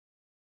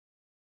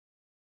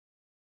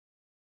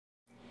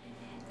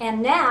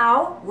And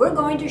now we're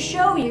going to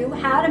show you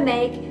how to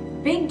make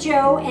Big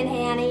Joe and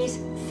Annie's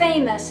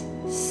famous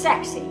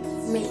Sexy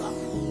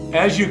Meatloaf.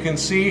 As you can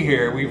see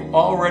here, we've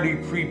already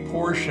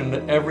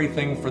pre-portioned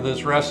everything for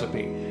this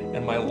recipe,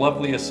 and my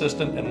lovely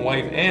assistant and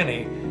wife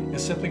Annie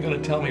is simply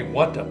going to tell me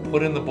what to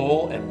put in the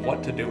bowl and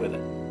what to do with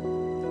it.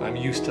 I'm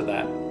used to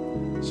that.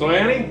 So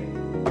Annie,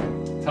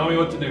 tell me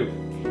what to do.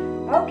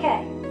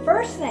 Okay,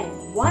 first thing,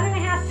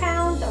 1.5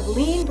 pounds of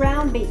lean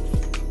ground beef,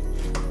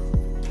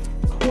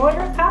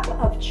 1/4 cup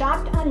of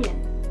chopped onion,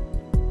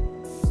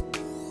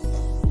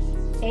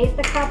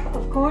 1/8 cup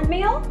of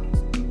cornmeal,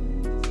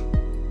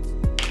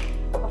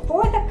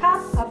 1/4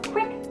 cup of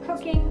quick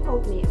cooking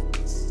oatmeal,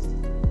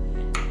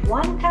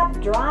 1 cup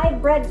dried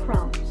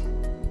breadcrumbs,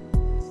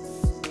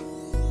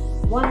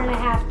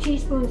 1.5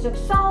 teaspoons of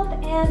salt,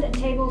 and a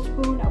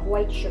tablespoon of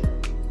white sugar,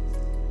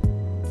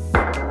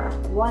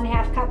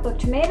 1/2 cup of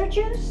tomato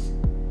juice,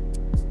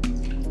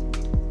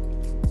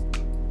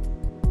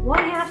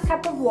 1/2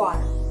 cup of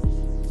water,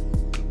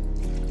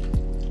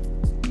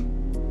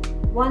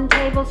 1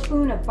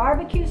 tablespoon of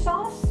barbecue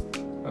sauce.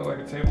 I like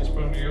a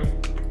tablespoon to you.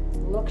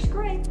 Looks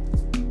great.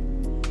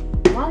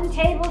 1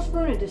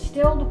 tablespoon of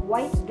distilled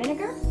white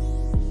vinegar,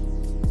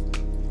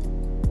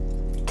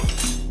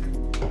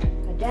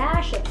 a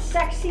dash of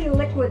Sexy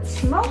liquid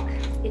smoke,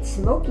 it's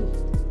smoky,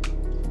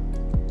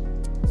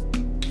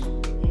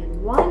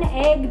 and 1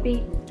 egg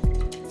beaten.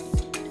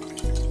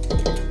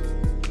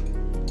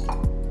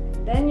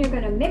 Then you're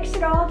going to mix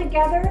it all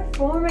together,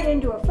 form it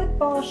into a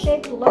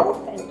football-shaped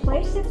loaf, and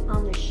place it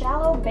on the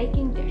shallow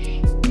baking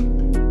dish.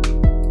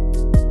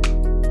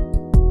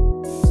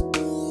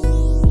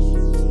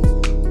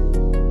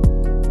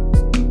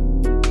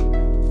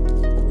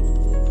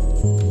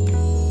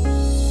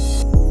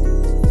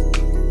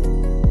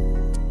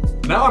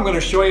 Now I'm going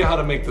to show you how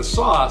to make the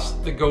sauce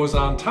that goes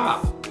on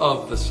top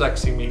of the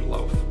Sexy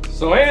Meatloaf.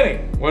 So Annie,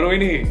 what do we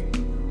need?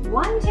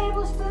 1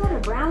 tablespoon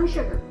of brown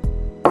sugar,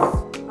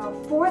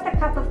 1/4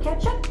 cup of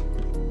ketchup,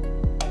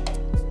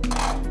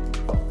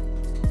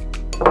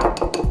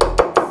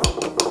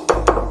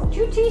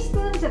 2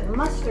 teaspoons of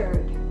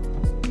mustard.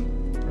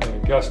 I'm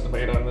going to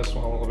guesstimate on this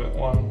one a little bit.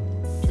 1,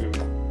 2.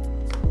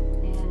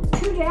 And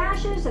 2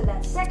 dashes of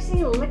that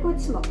Sexy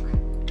liquid smoke.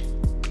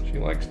 She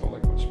likes the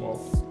liquid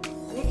smoke.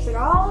 Mix it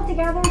all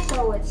together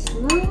so it's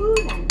smooth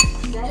and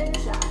set it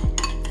aside.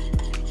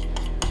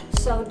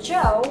 So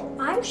Joe,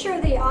 I'm sure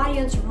the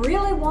audience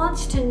really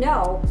wants to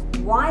know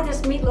why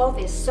this meatloaf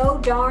is so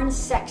darn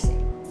sexy.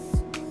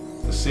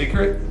 The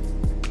secret?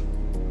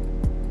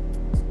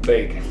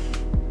 Bacon.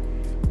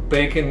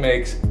 Bacon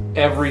makes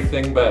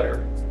everything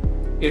better.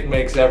 It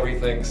makes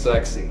everything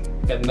sexy.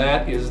 And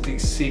that is the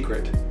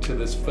secret to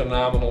this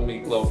phenomenal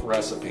meatloaf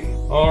recipe.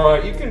 All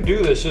right, you can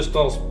do this just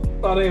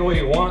about any way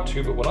you want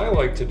to, but what I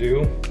like to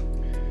do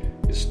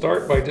is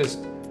start by just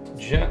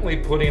gently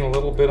putting a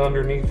little bit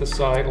underneath the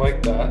side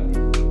like that.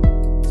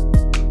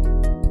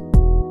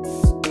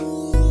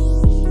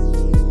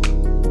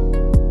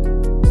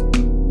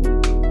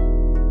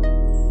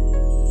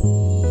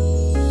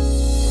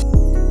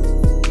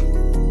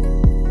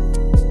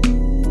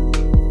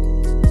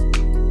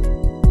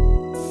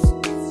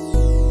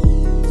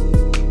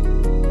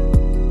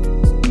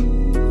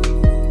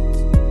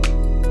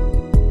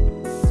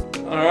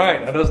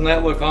 Now, doesn't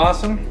that look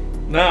awesome?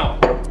 Now,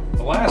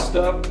 the last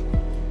step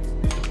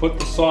is to put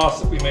the sauce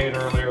that we made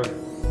earlier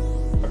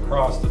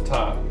across the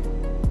top.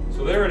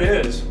 So there it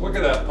is. Look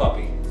at that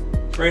puppy.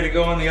 It's ready to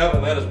go in the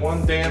oven. That is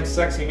one damn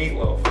Sexy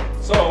Meatloaf.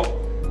 So,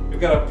 we've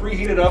got a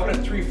preheated oven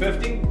at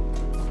 350.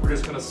 We're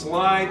just going to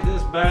slide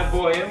this bad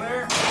boy in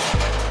there.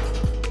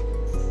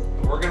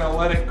 And we're going to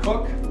let it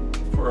cook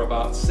for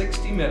about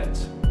 60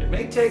 minutes. It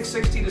may take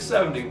 60 to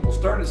 70. We'll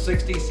start at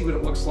 60, see what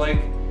it looks like,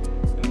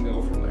 and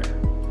go from there.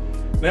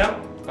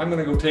 Now, I'm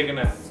going to go take a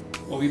nap.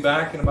 We'll be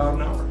back in about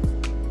an hour.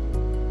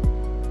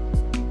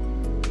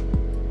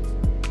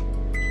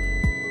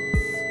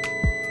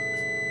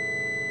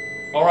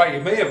 All right,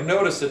 you may have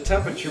noticed the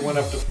temperature went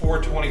up to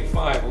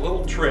 425. A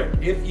little trick,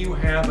 if you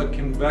have a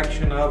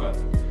convection oven,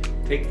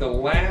 take the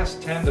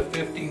last 10 to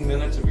 15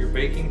 minutes of your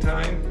baking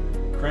time,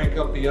 crank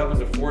up the oven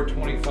to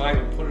 425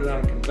 and put it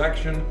on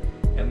convection,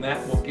 and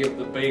that will give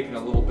the bacon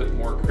a little bit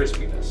more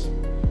crispiness.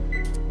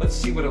 Let's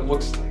see what it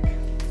looks like.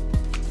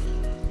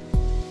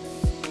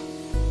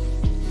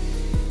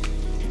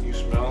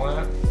 Smell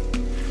that?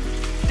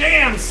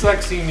 Damn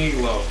Sexy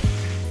Meatloaf!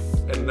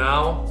 And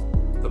now,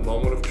 the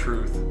moment of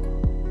truth.